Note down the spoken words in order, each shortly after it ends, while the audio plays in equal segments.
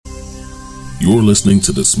You're listening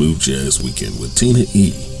to the Smooth Jazz Weekend with Tina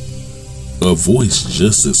E. A voice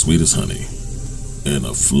just as sweet as honey, and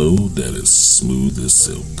a flow that is smooth as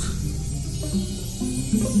silk.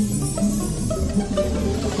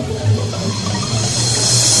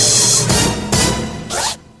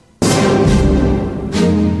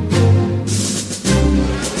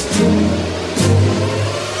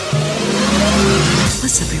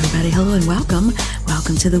 What's up, everybody? Hello and welcome.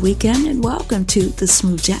 Welcome to the weekend and welcome to the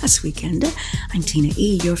Smooth Jazz Weekend. I'm Tina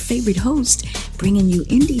E., your favorite host, bringing you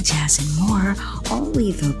indie jazz and more,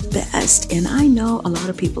 only the best. And I know a lot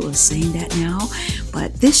of people are saying that now,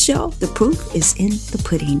 but this show, the proof is in the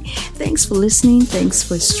pudding. Thanks for listening. Thanks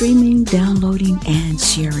for streaming, downloading, and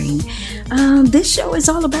sharing. This show is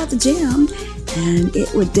all about the jam, and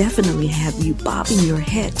it would definitely have you bobbing your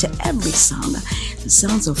head to every song. The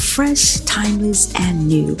songs are fresh, timeless, and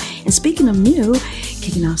new. And speaking of new,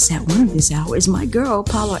 kicking off set one of this hour is my girl,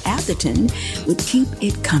 Paula Atherton, with Keep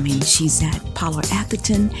It Coming. She's at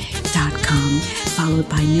paulaatherton.com, followed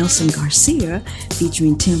by Nelson Garcia,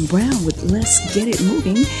 featuring Tim Brown with Let's Get It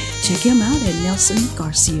Moving. Check him out at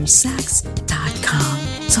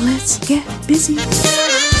nelsongarciasax.com. So let's get busy.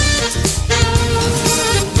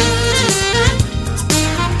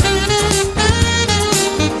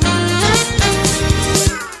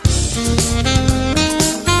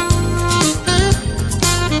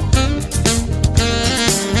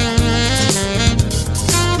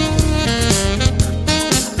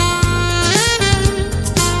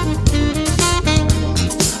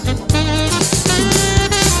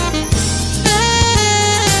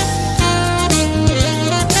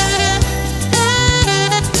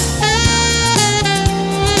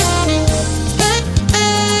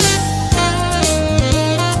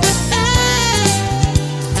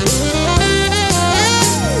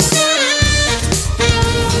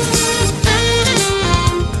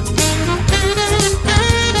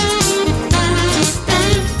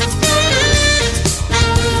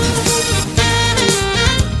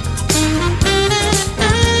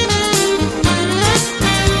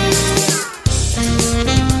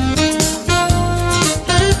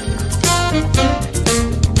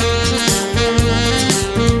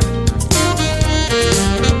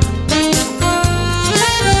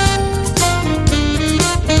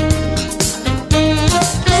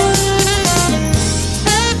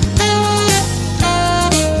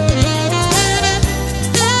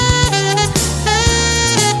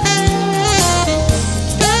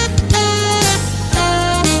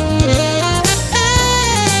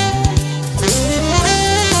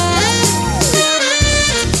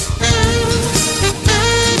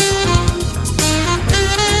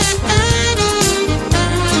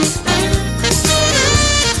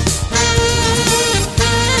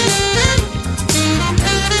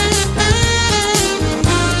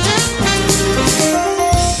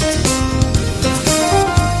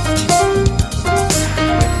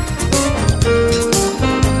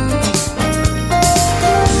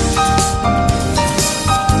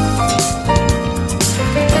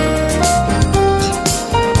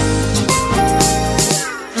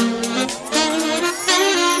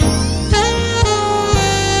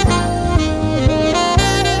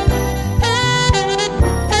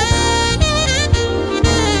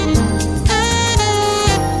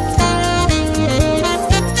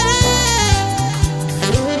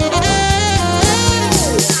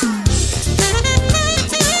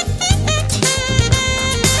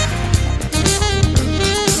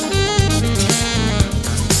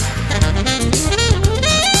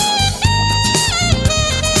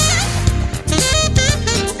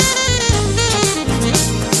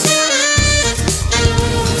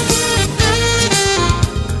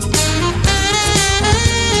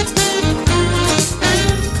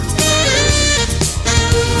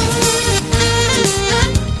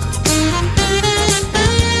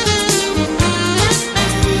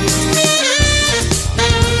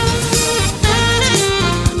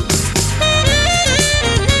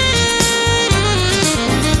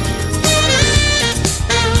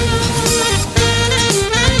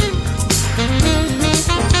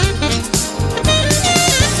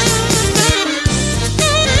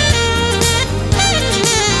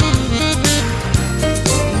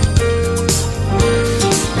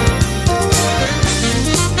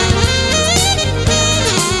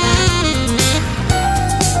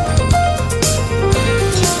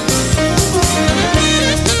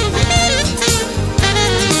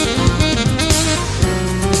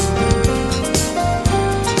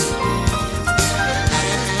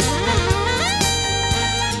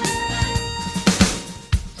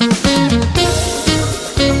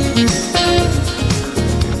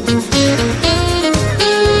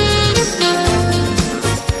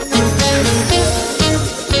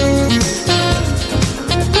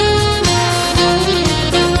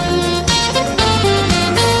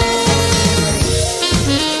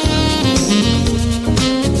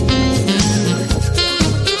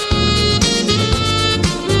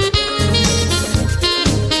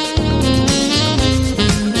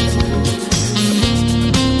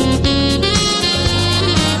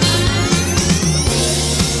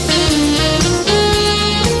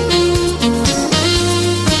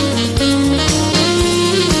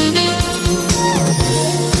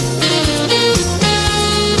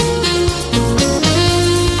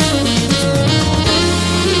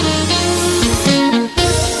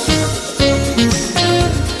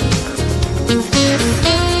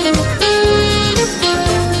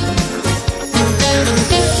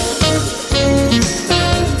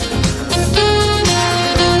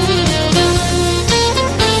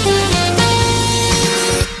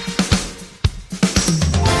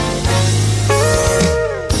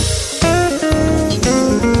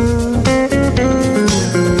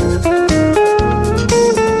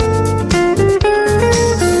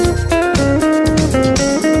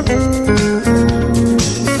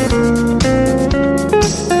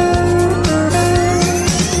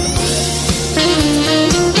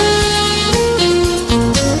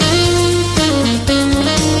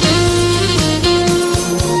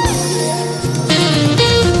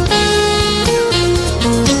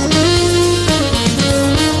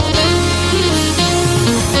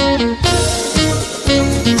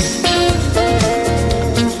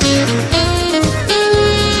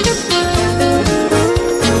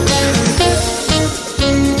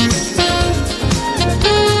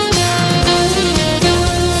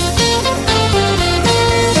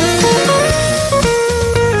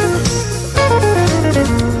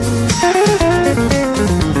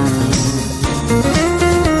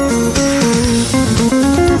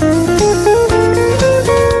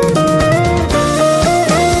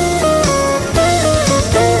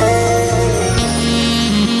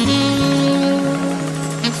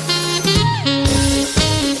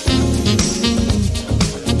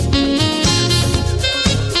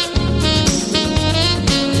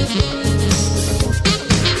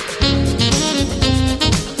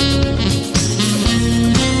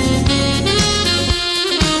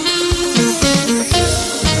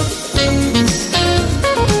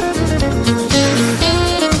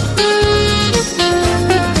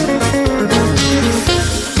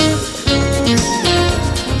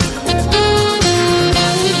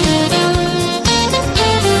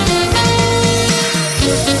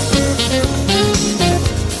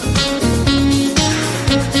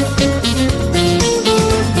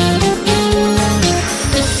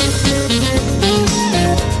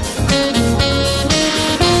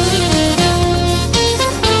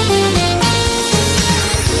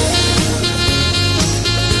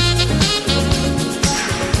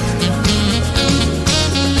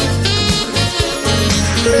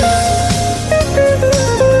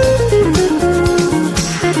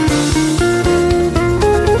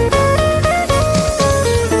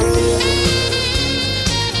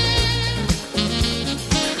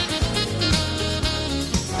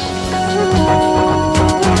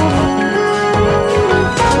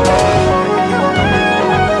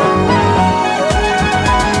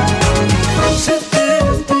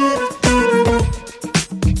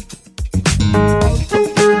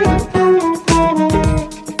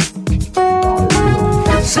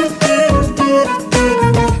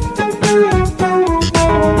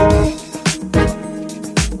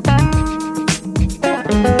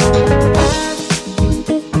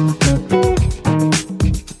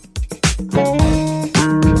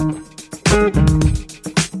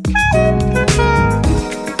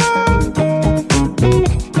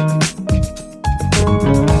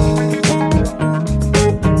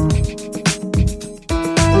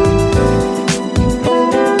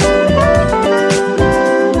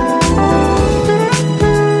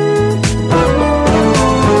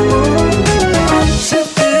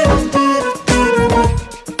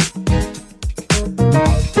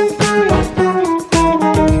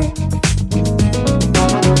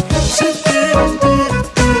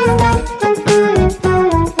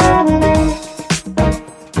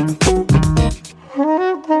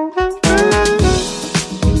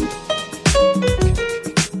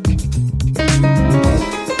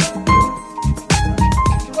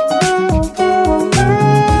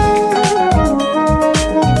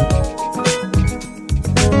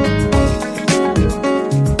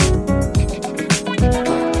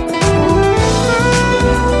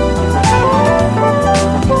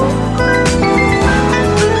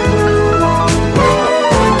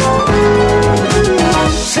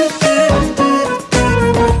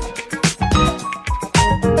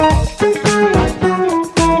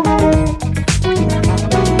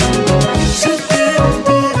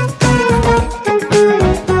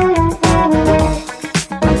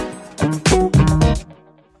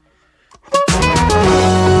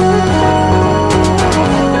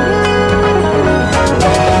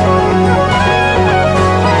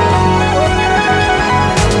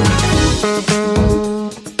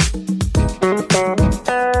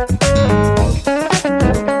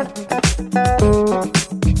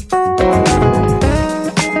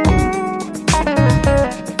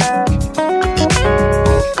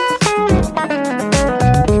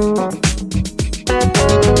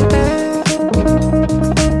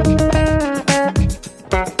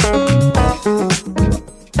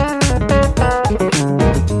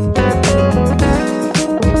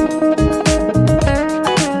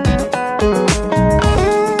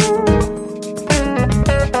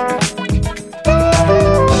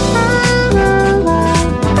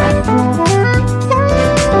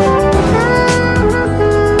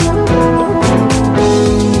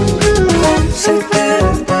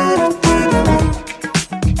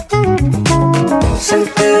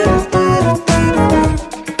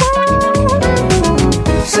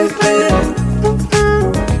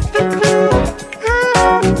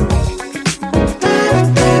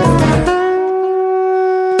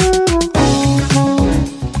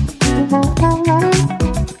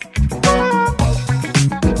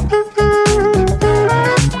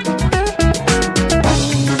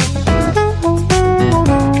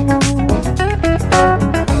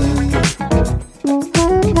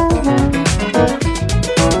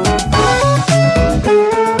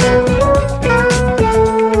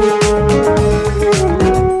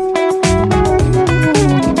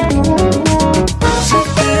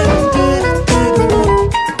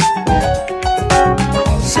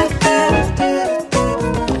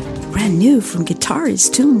 From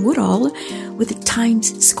guitarist Tim Woodall with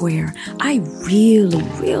Times Square. I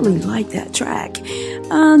really like that track.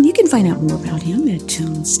 You can find out more about him at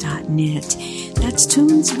tunes.net. That's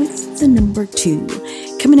Tunes with the number 2.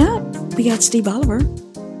 Coming up, we got Steve Oliver.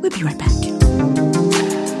 We'll be right back.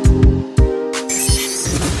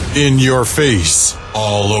 In your face,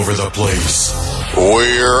 all over the place.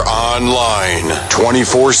 We're online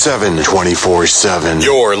 24/7. 24/7.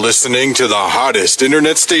 You're listening to the hottest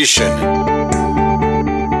internet station.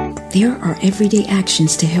 There are everyday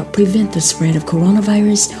actions to help prevent the spread of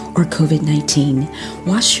coronavirus or COVID-19.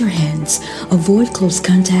 Wash your hands. Avoid close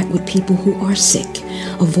contact with people who are sick.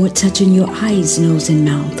 Avoid touching your eyes, nose, and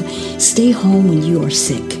mouth. Stay home when you are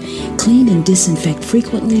sick. Clean and disinfect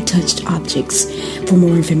frequently touched objects. For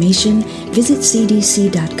more information, visit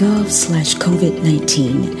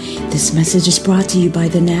cdc.gov/COVID-19. This message is brought to you by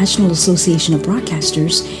the National Association of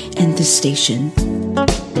Broadcasters and this station.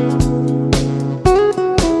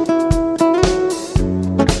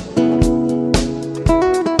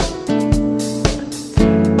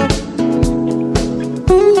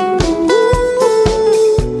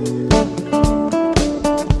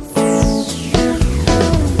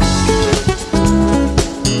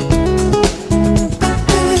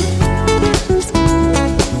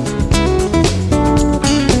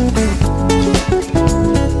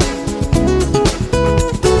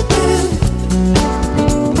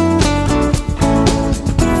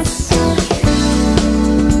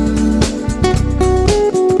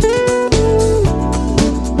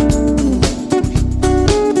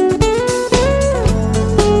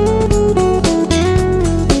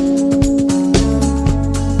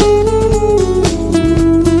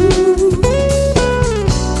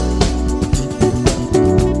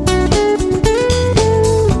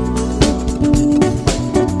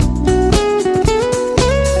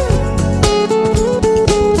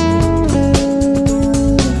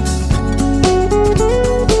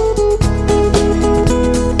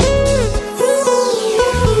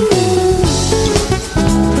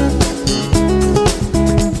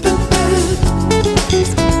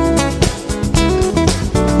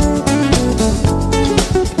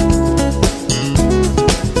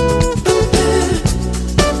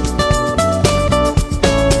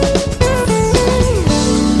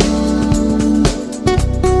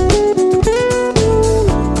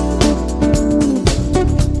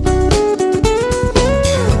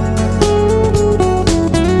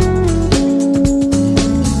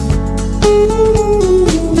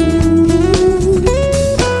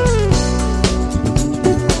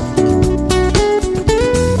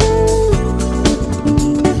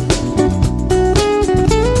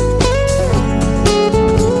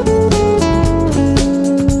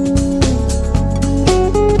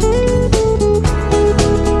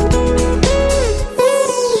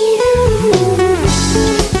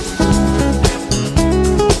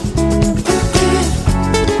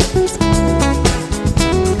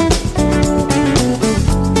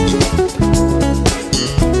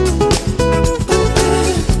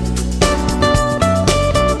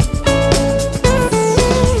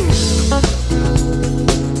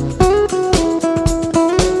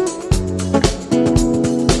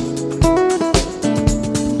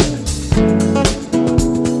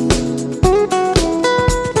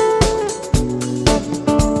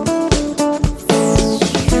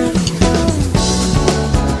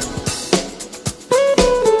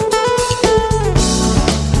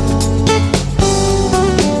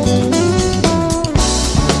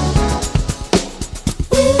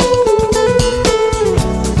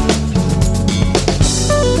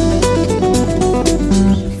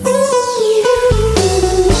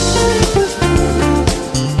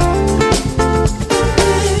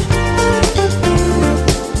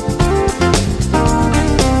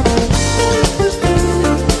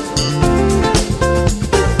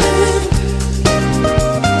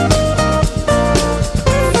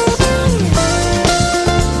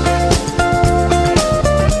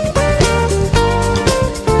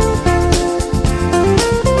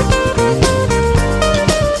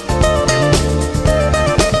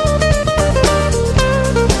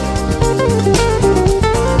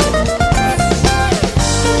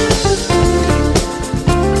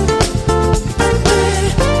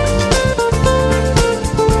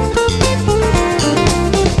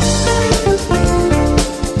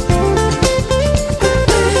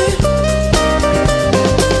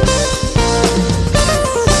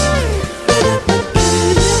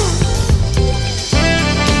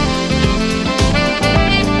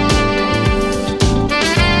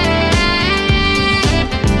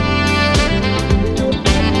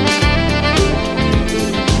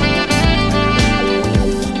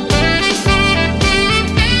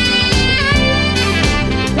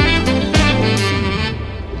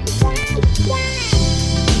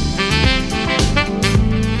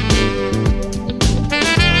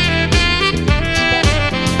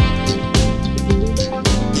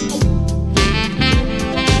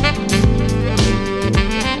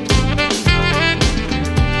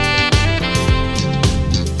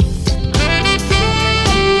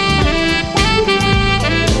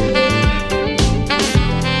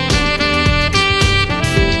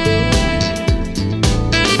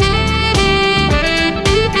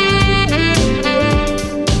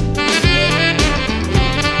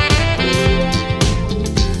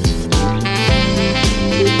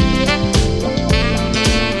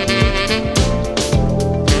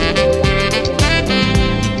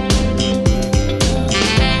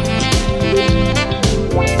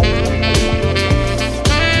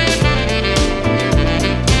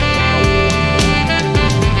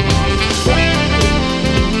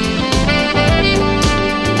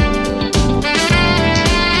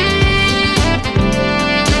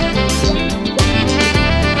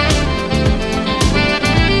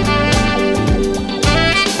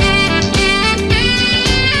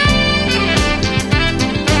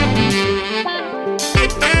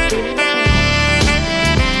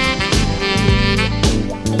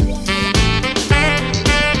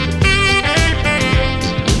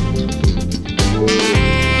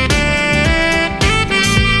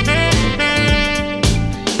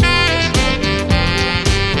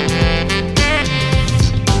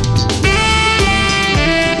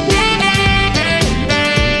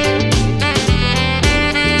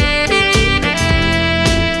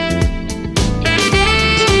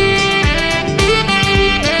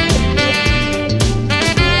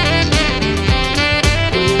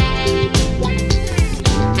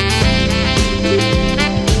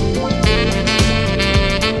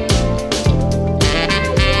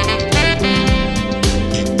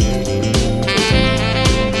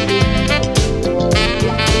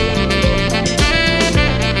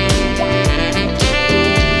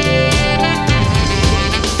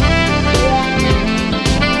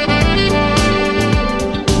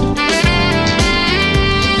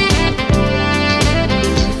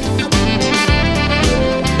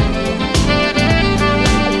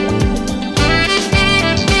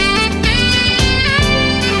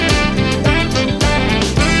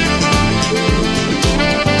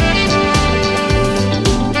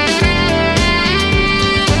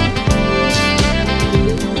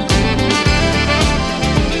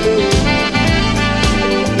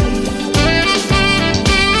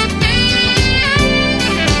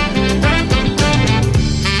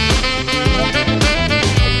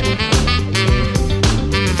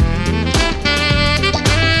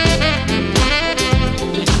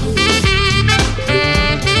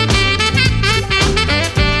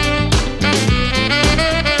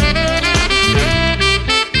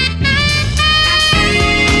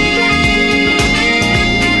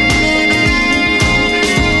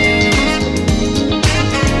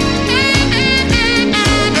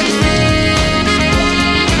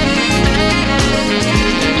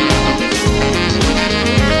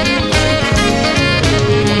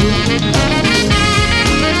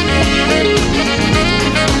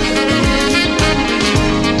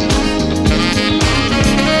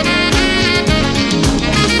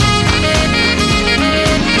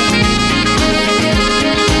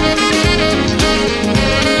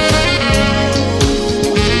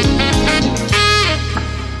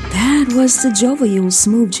 was the jovial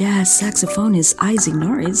smooth jazz saxophonist Isaac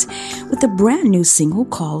Norris with a brand new single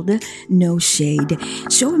called No Shade.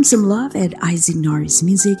 Show him some love at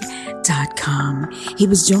isaacnorrismusic.com. He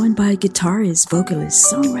was joined by guitarist,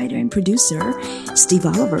 vocalist, songwriter, and producer Steve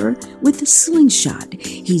Oliver with the Slingshot.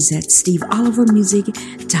 He's at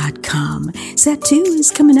steveolivermusic.com. Set 2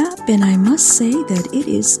 is coming up, and I must say that it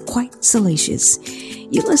is quite salacious.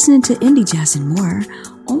 You're listening to Indie Jazz and More,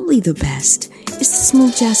 only the best. It's the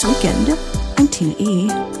Smooth Jazz Weekend. I'm Tina E.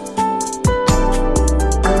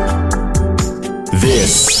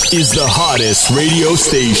 This is the hottest radio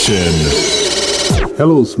station.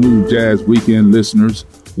 Hello, Smooth Jazz Weekend listeners.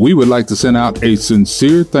 We would like to send out a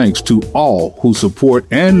sincere thanks to all who support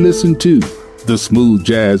and listen to the Smooth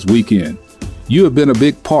Jazz Weekend. You have been a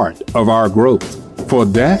big part of our growth. For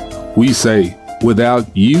that, we say,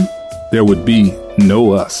 without you, there would be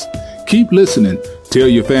no us. Keep listening. Tell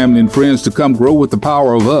your family and friends to come grow with the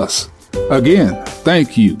power of us. Again,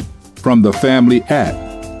 thank you from the family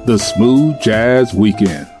at the Smooth Jazz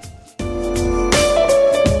Weekend.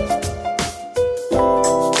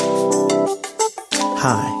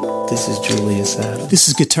 Hi, this is Julius Adams. This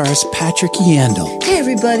is guitarist Patrick Yandel. Hey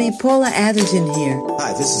everybody, Paula Atherton here.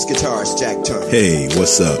 Hi, this is guitarist Jack Turner. Hey,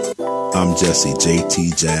 what's up? I'm Jesse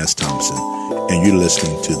JT Jazz Thompson, and you're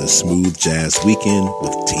listening to the Smooth Jazz Weekend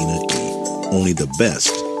with Tina E. Only the best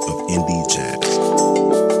of indie jazz.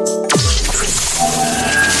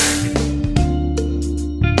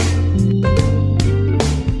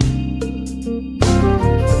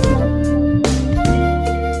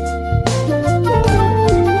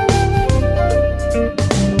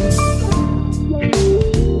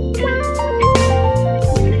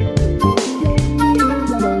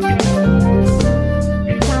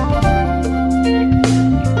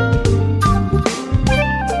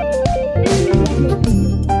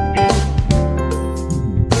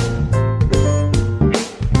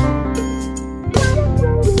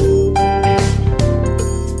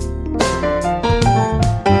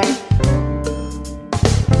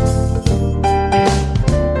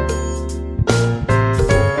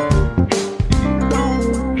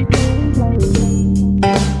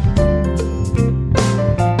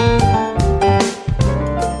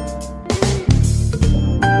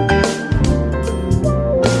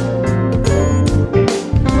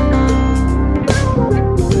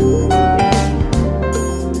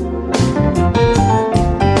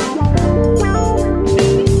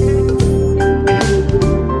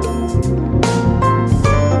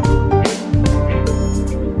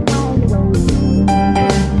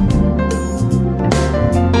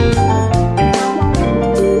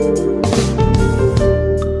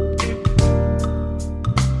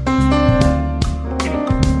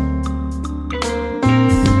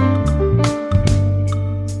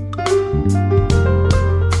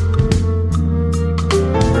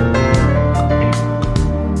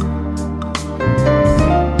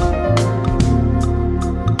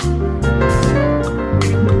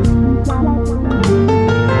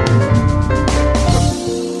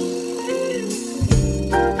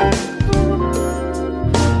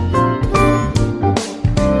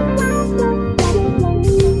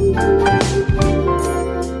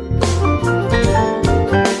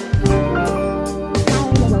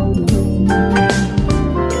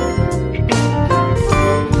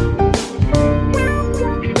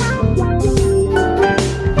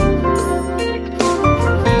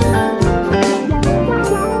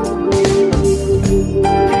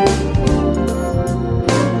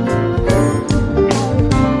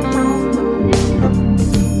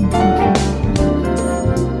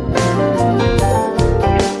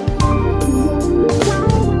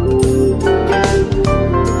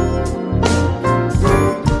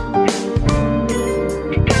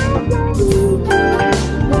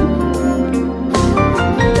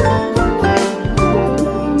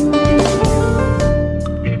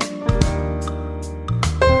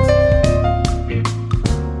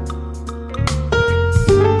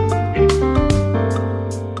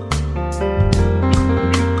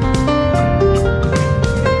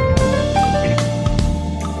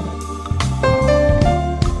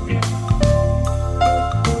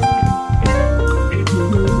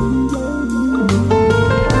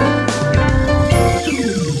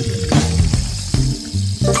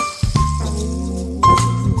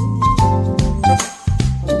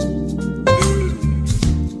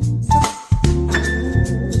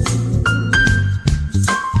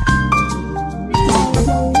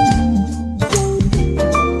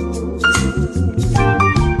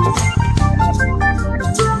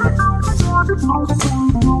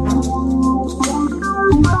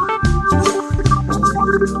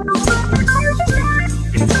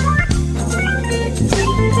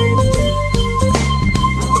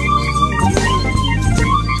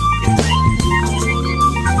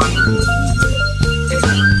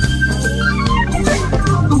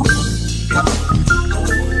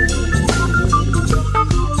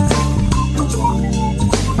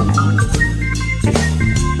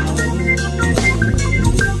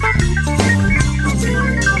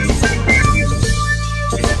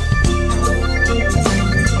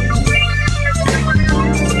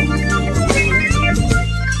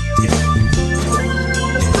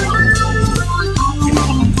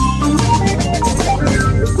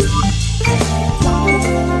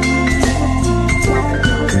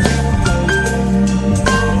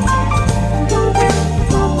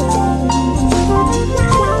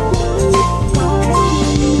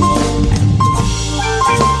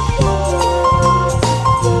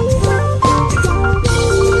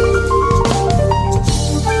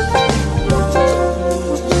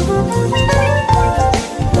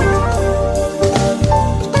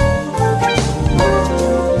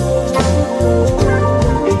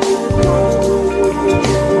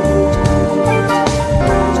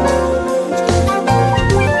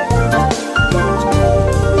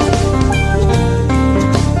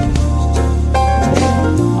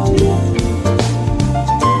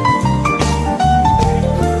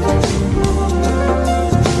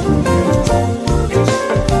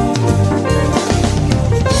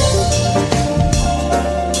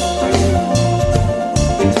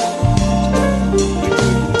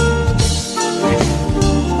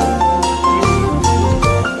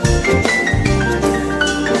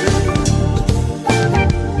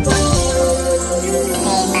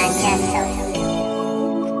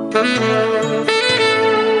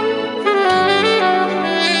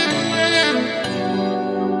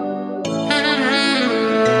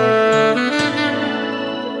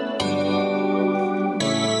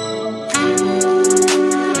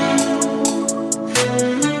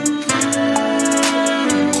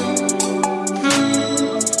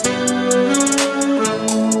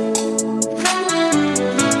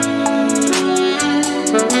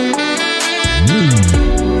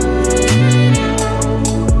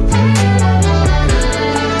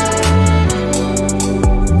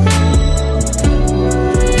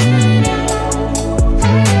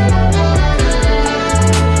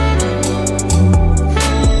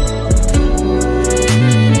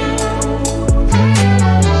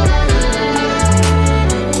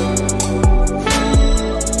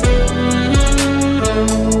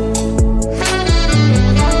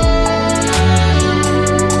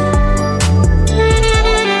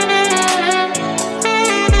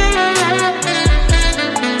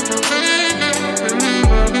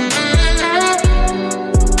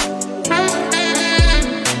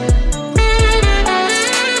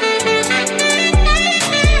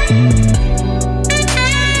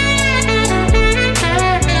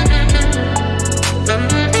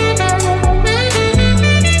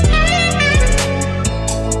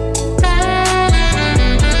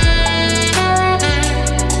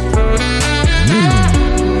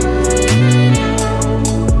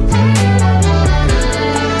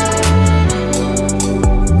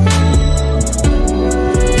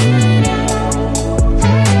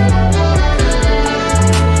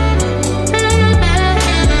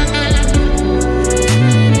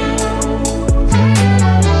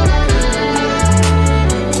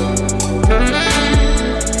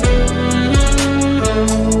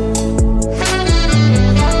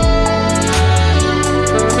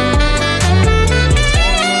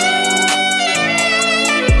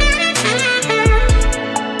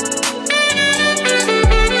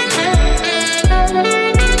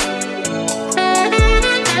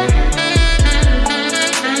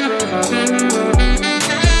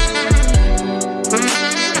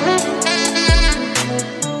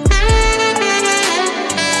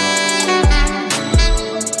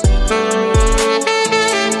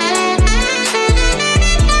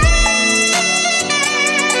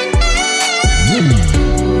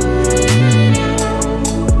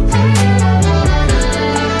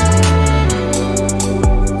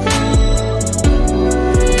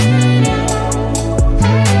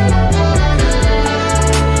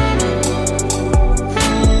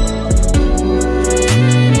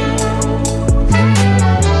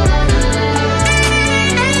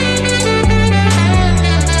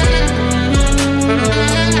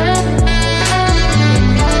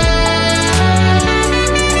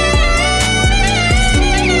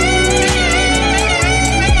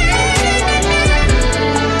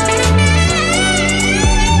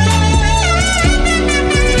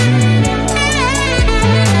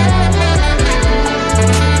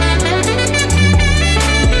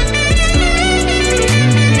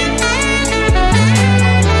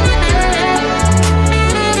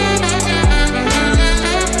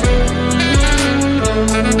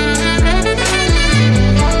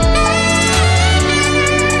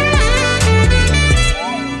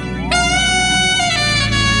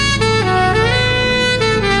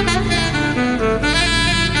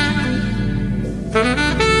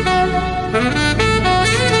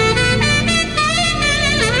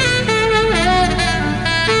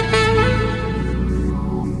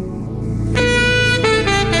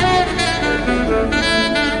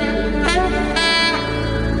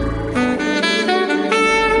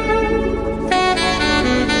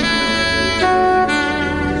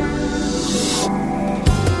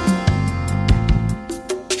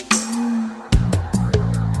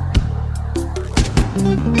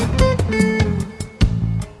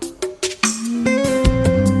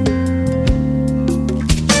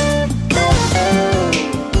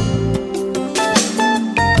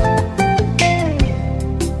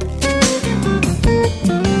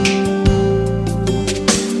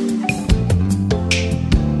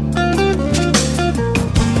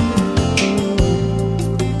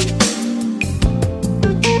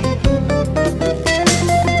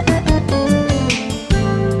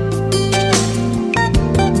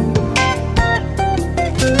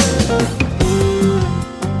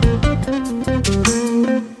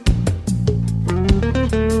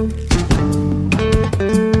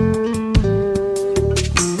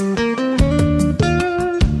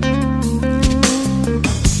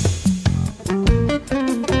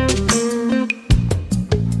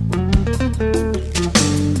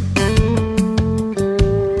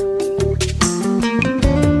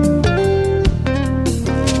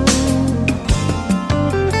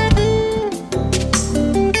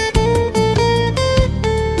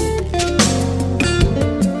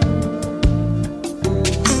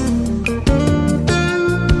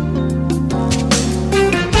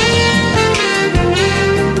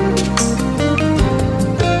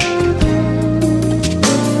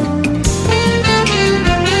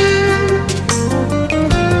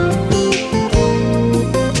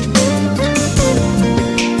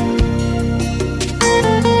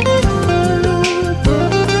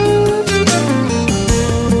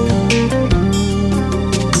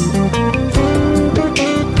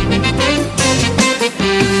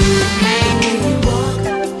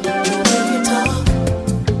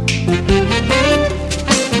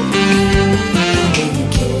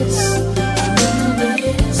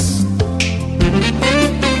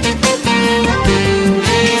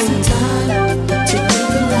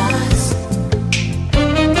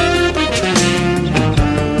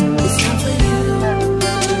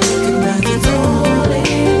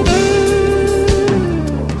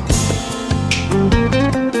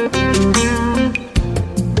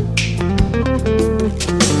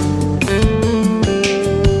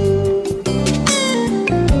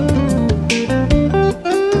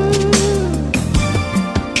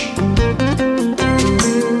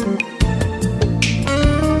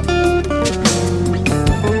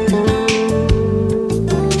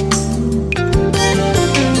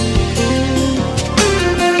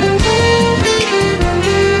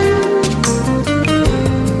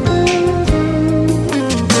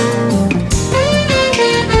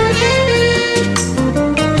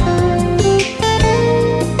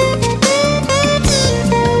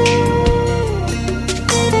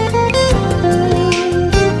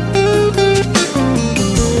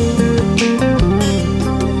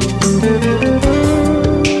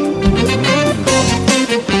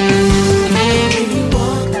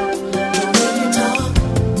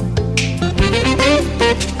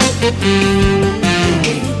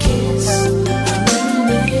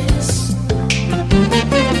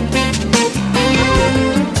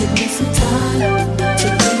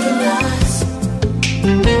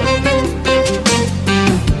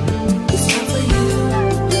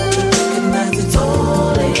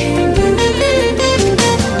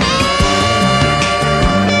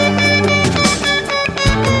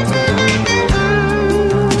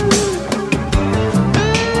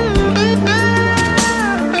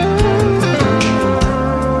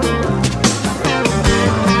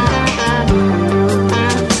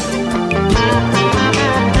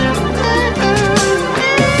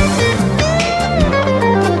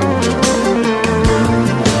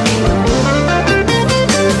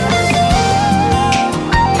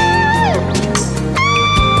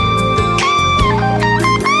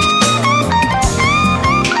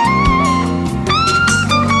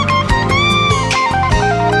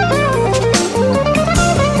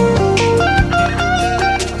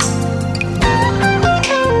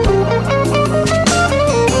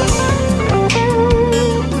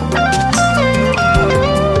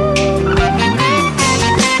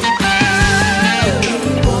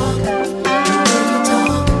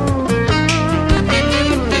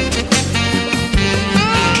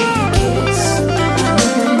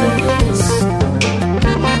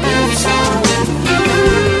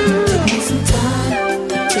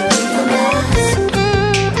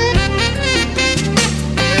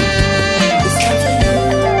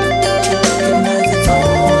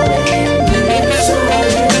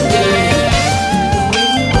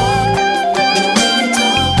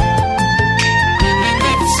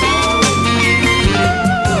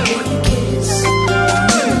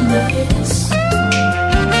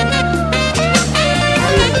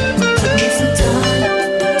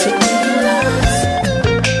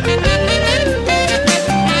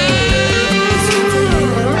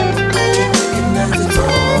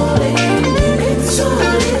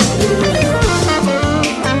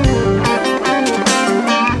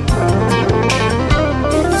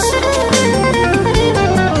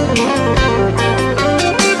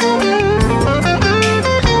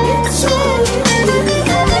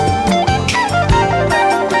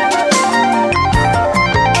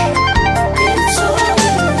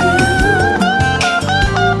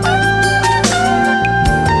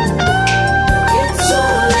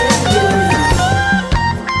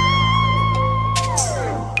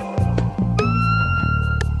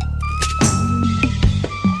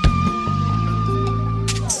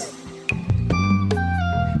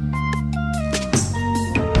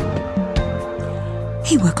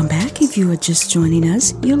 you are just joining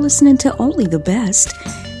us, you're listening to Only the Best.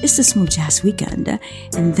 It's the Smooth Jazz Weekend,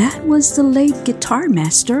 and that was the late guitar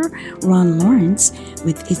master Ron Lawrence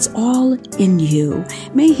with It's All in You.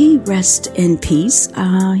 May he rest in peace.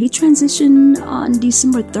 He transitioned on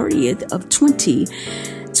December 30th of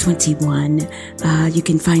 2021. You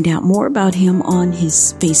can find out more about him on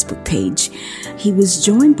his Facebook page. He was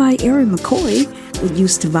joined by Aaron McCoy with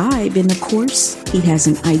Used to Vibe, and of course, he has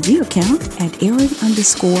an IG account at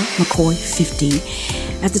Aaron_McCoy50.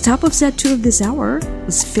 At the top of set 2 of this hour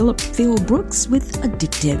was Phil Brooks with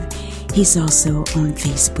Addictive. He's also on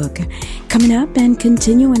Facebook. Coming up and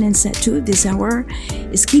continuing in set 2 of this hour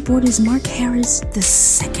is keyboardist Mark Harris II.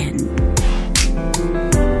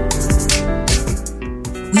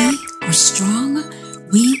 We are strong,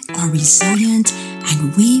 we are resilient,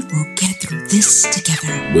 and we will get through this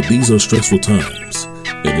together. But these are stressful times,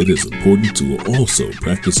 and it is important to also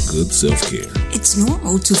practice good self-care. It's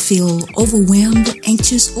normal to feel overwhelmed,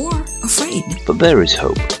 anxious, or afraid. But there is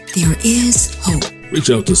hope. There is hope. Reach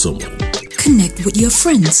out to someone. Connect with your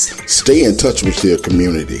friends. Stay in touch with your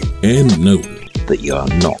community. And know that you are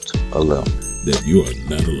not alone. That you are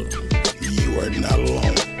not alone. You are not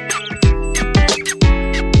alone.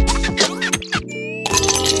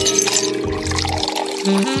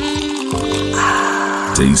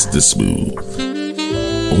 Taste the smooth.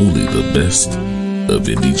 Only the best of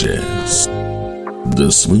indie jazz.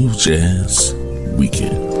 The Smooth Jazz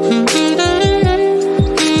Weekend.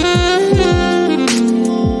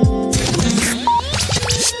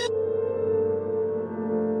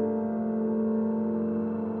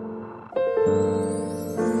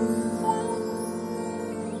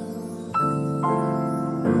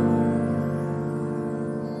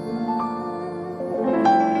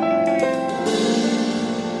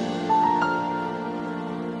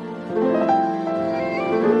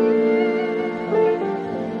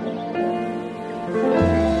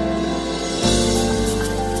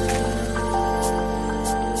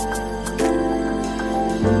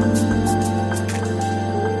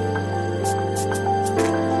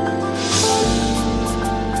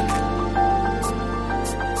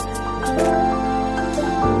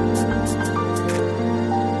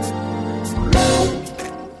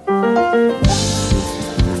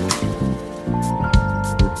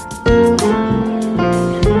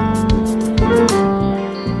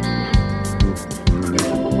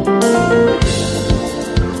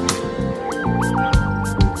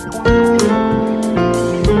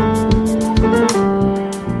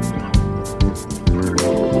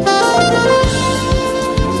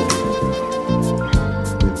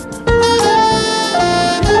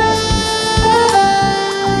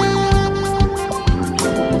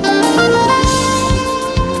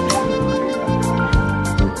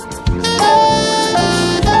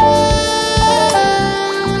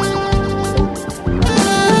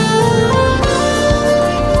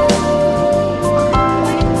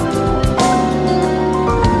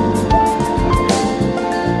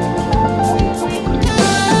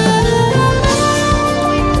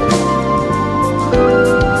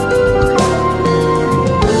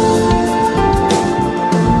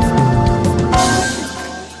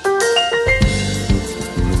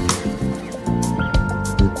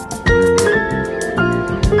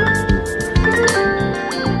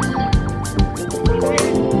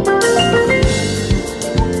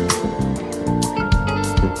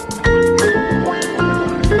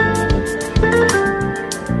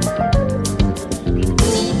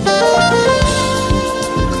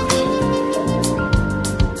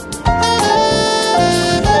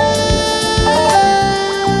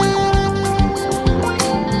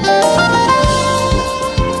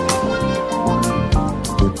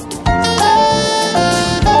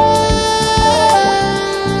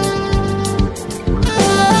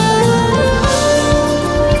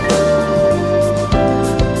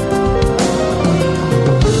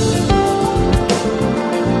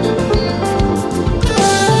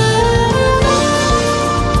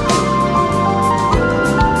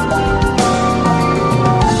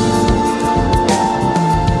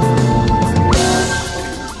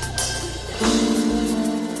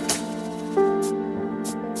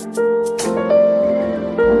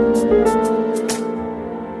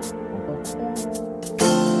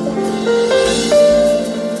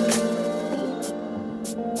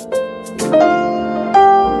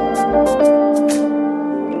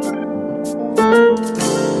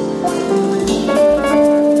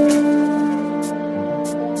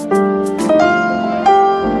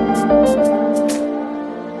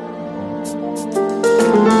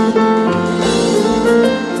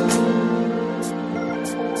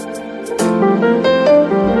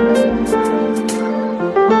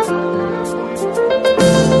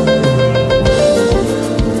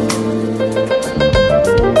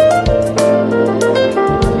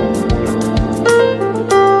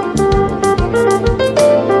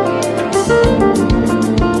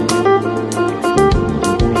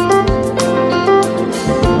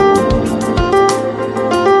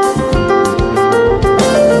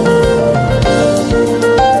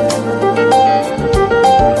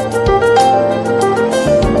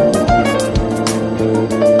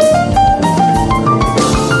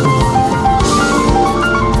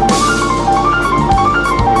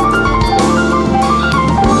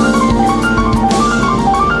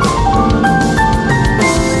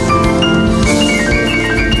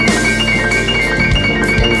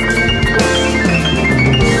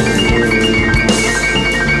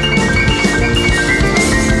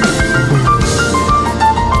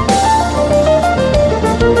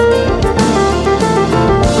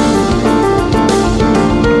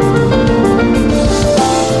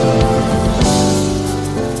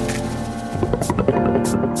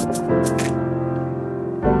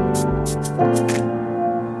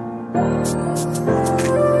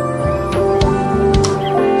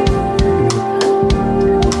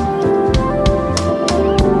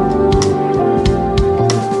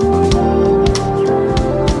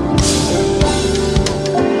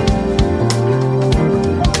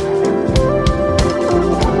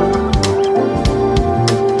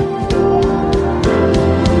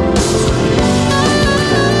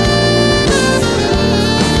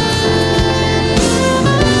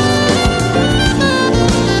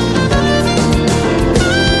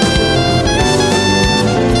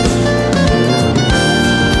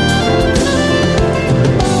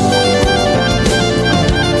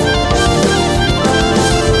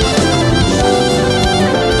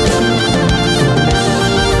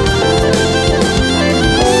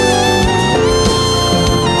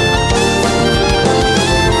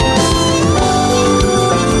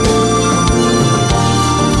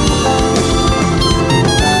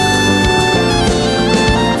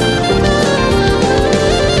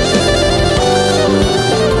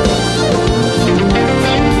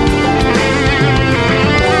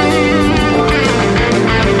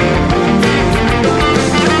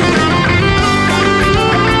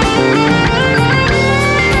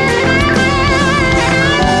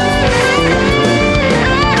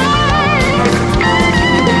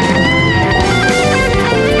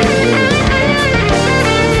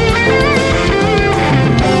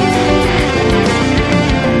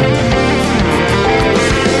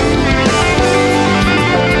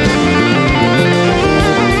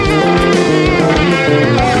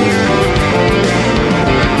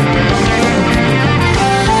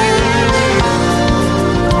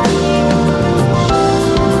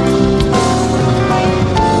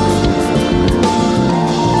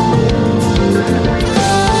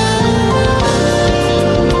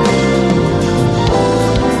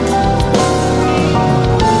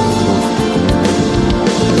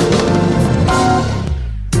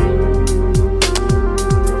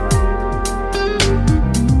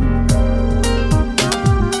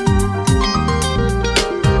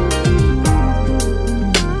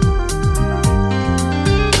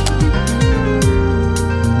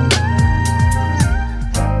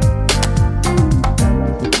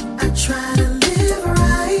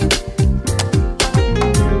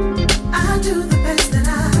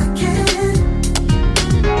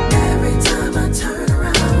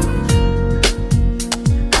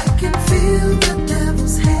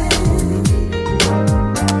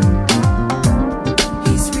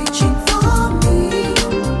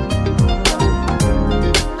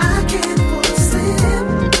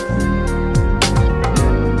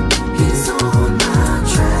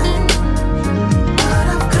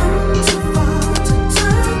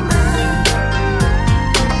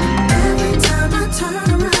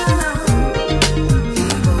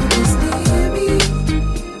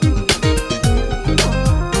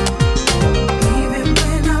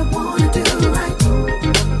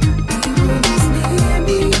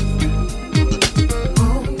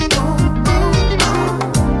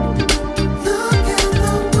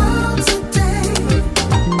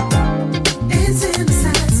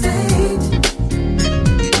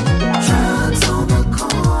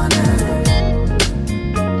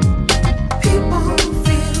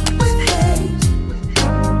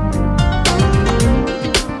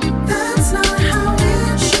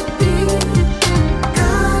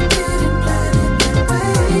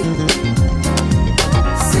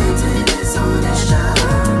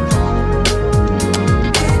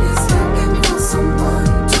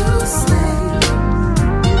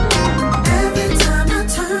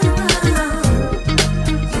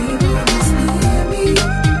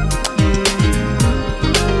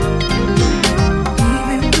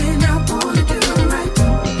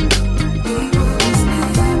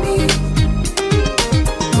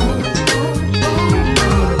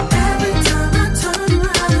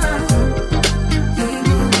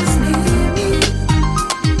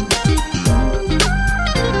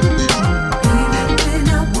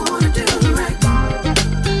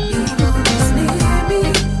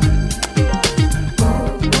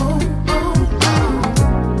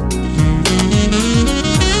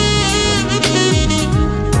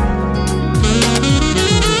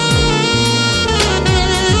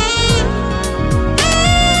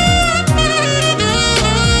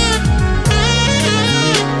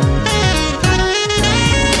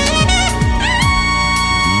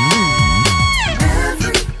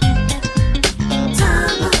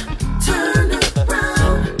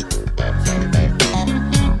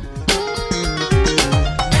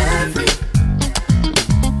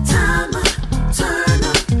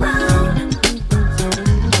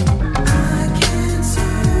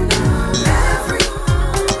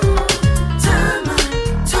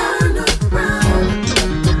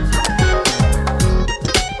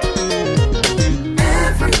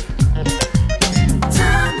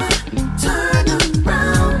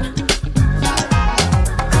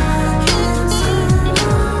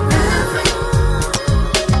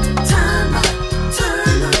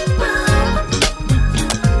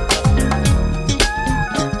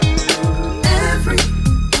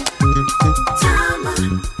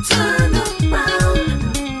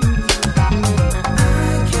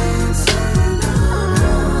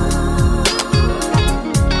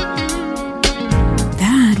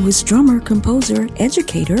 was drummer, composer,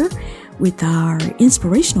 educator with our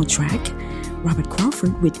inspirational track, Robert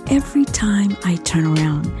Crawford, with Every Time I Turn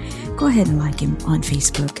Around. Go ahead and like him on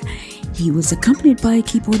Facebook. He was accompanied by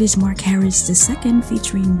keyboardist Mark Harris II,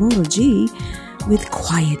 featuring Roller G with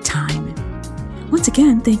Quiet Time. Once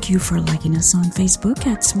again, thank you for liking us on Facebook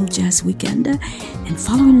at Smooth Jazz Weekend and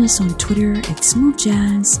following us on Twitter at Smooth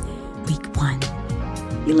Jazz Week 1.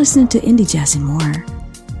 You're listening to Indie Jazz and more.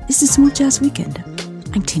 This is Smooth Jazz Weekend.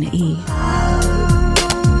 I'm Tina E.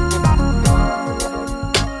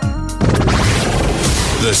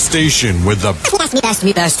 The station with the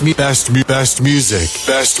best music.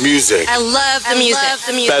 Best music. I love the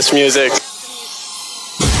music. Best music.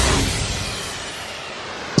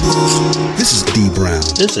 This is D. Brown.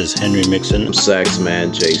 This is Henry Mixon.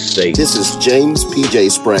 Saxman J. State. This is James P.J.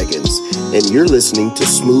 Spraggins, and you're listening to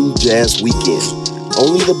Smooth Jazz Weekend.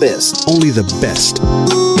 Only the best. Only the best.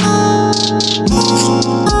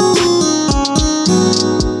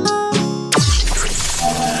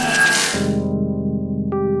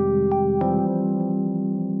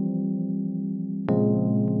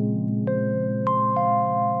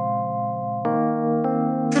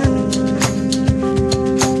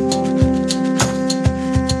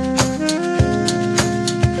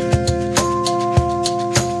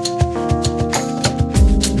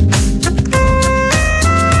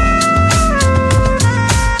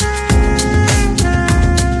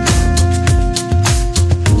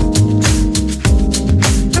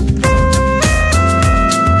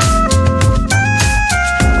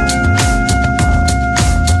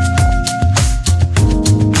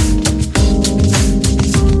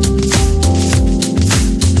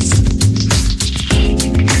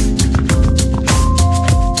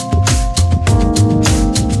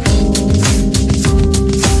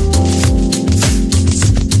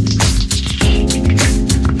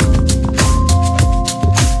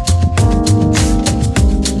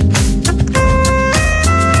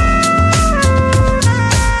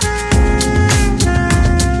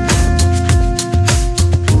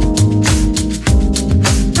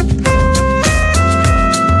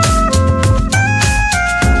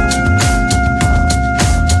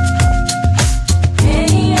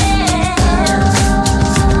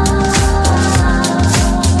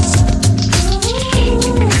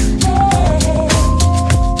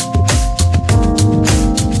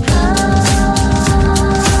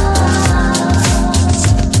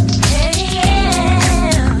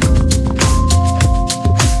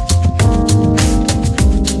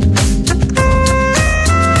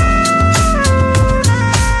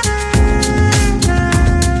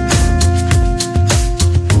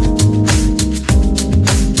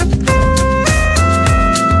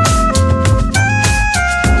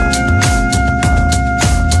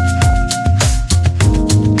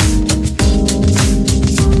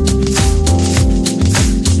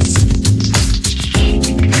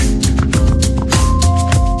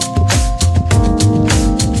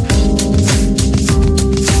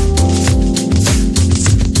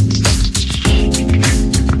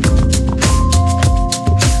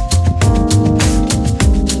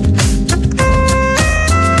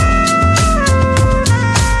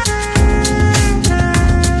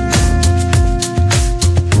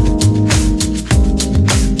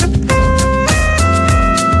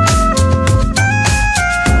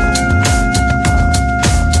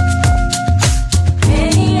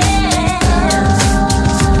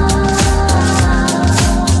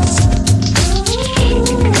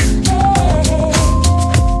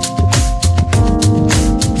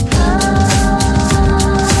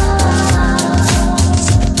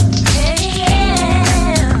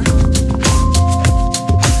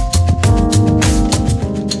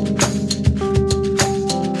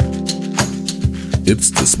 It's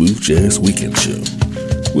the Smooth Jazz Weekend Show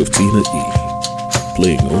with Tina E.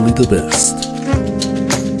 Playing only the best.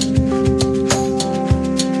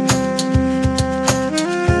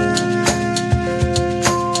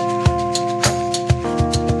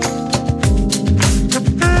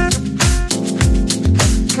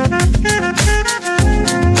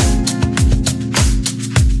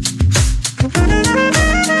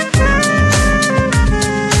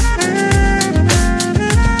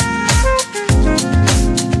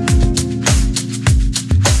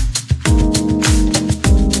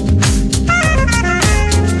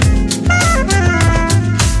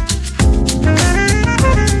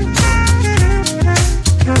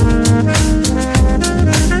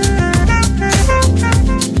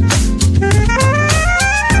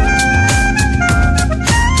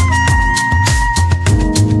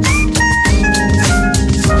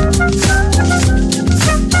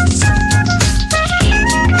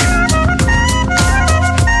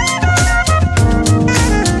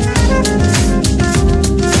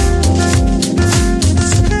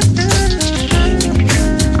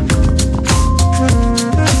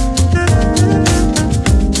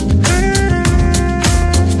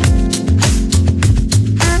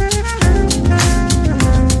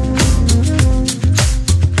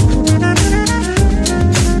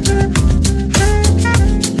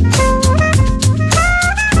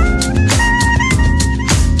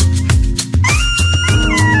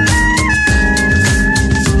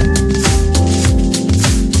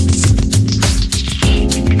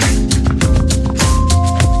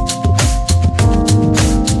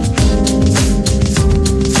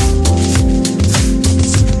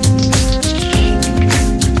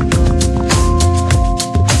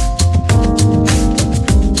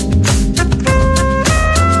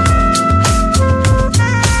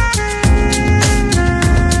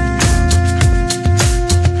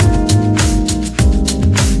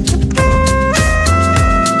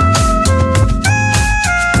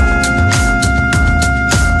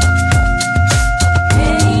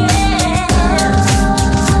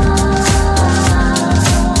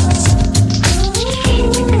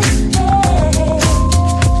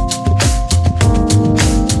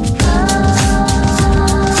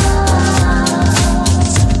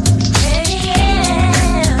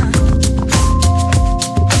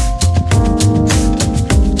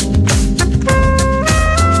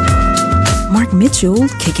 Official,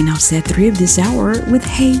 kicking off set 3 of this hour with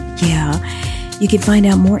Hey Yeah. You can find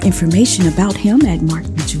out more information about him at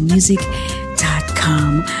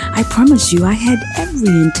markmitchellmusic.com. I promise you, I had every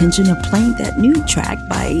intention of playing that new track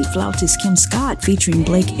by flautist Kim Scott featuring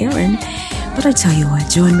Blake Aaron. But I tell you what,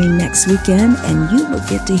 join me next weekend and you will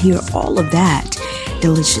get to hear all of that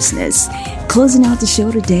deliciousness. Closing out the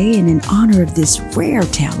show today, and in honor of this rare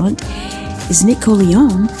talent, is Nick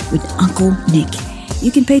Coleon with Uncle Nick.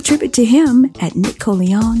 You can pay tribute to him at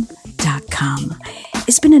nickcoleon.com.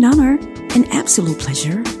 It's been an honor, an absolute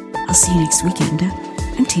pleasure. I'll see you next weekend.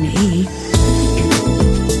 I'm Tina E.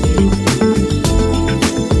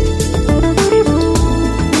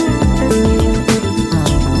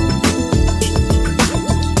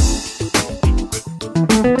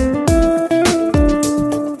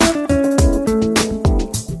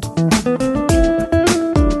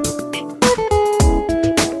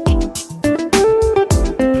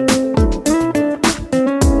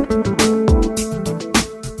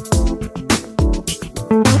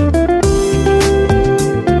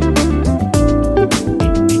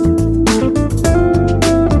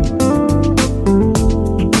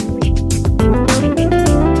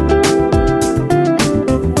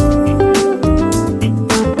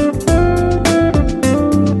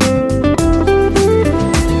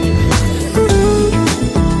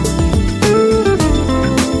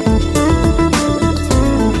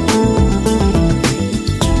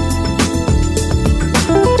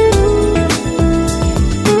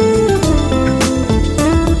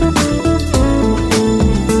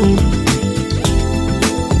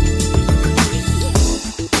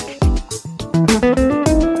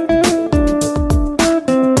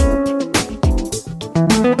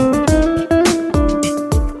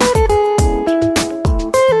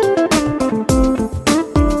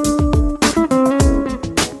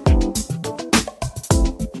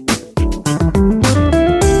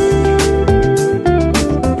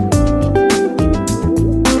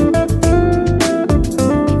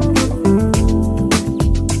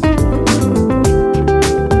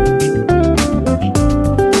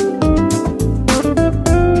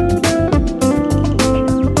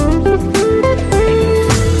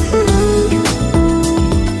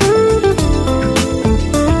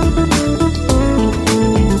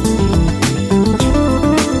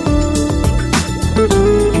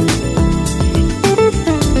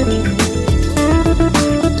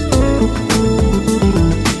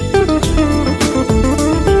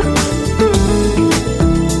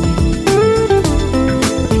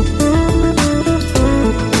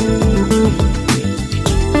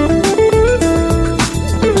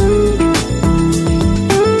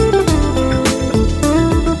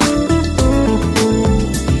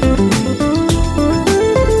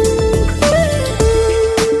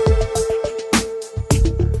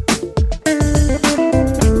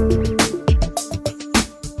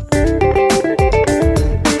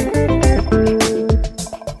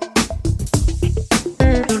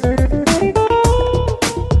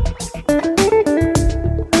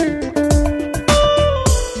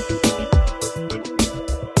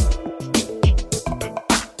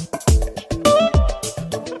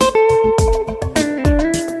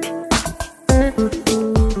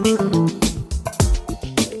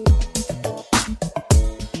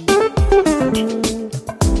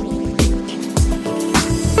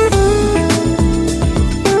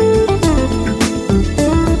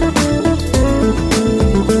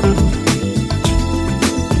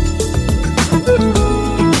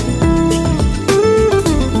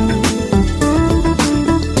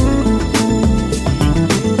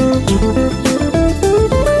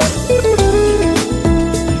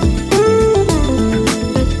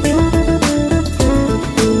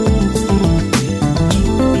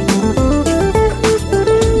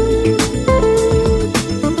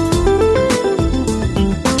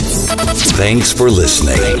 Thanks for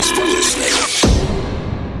listening.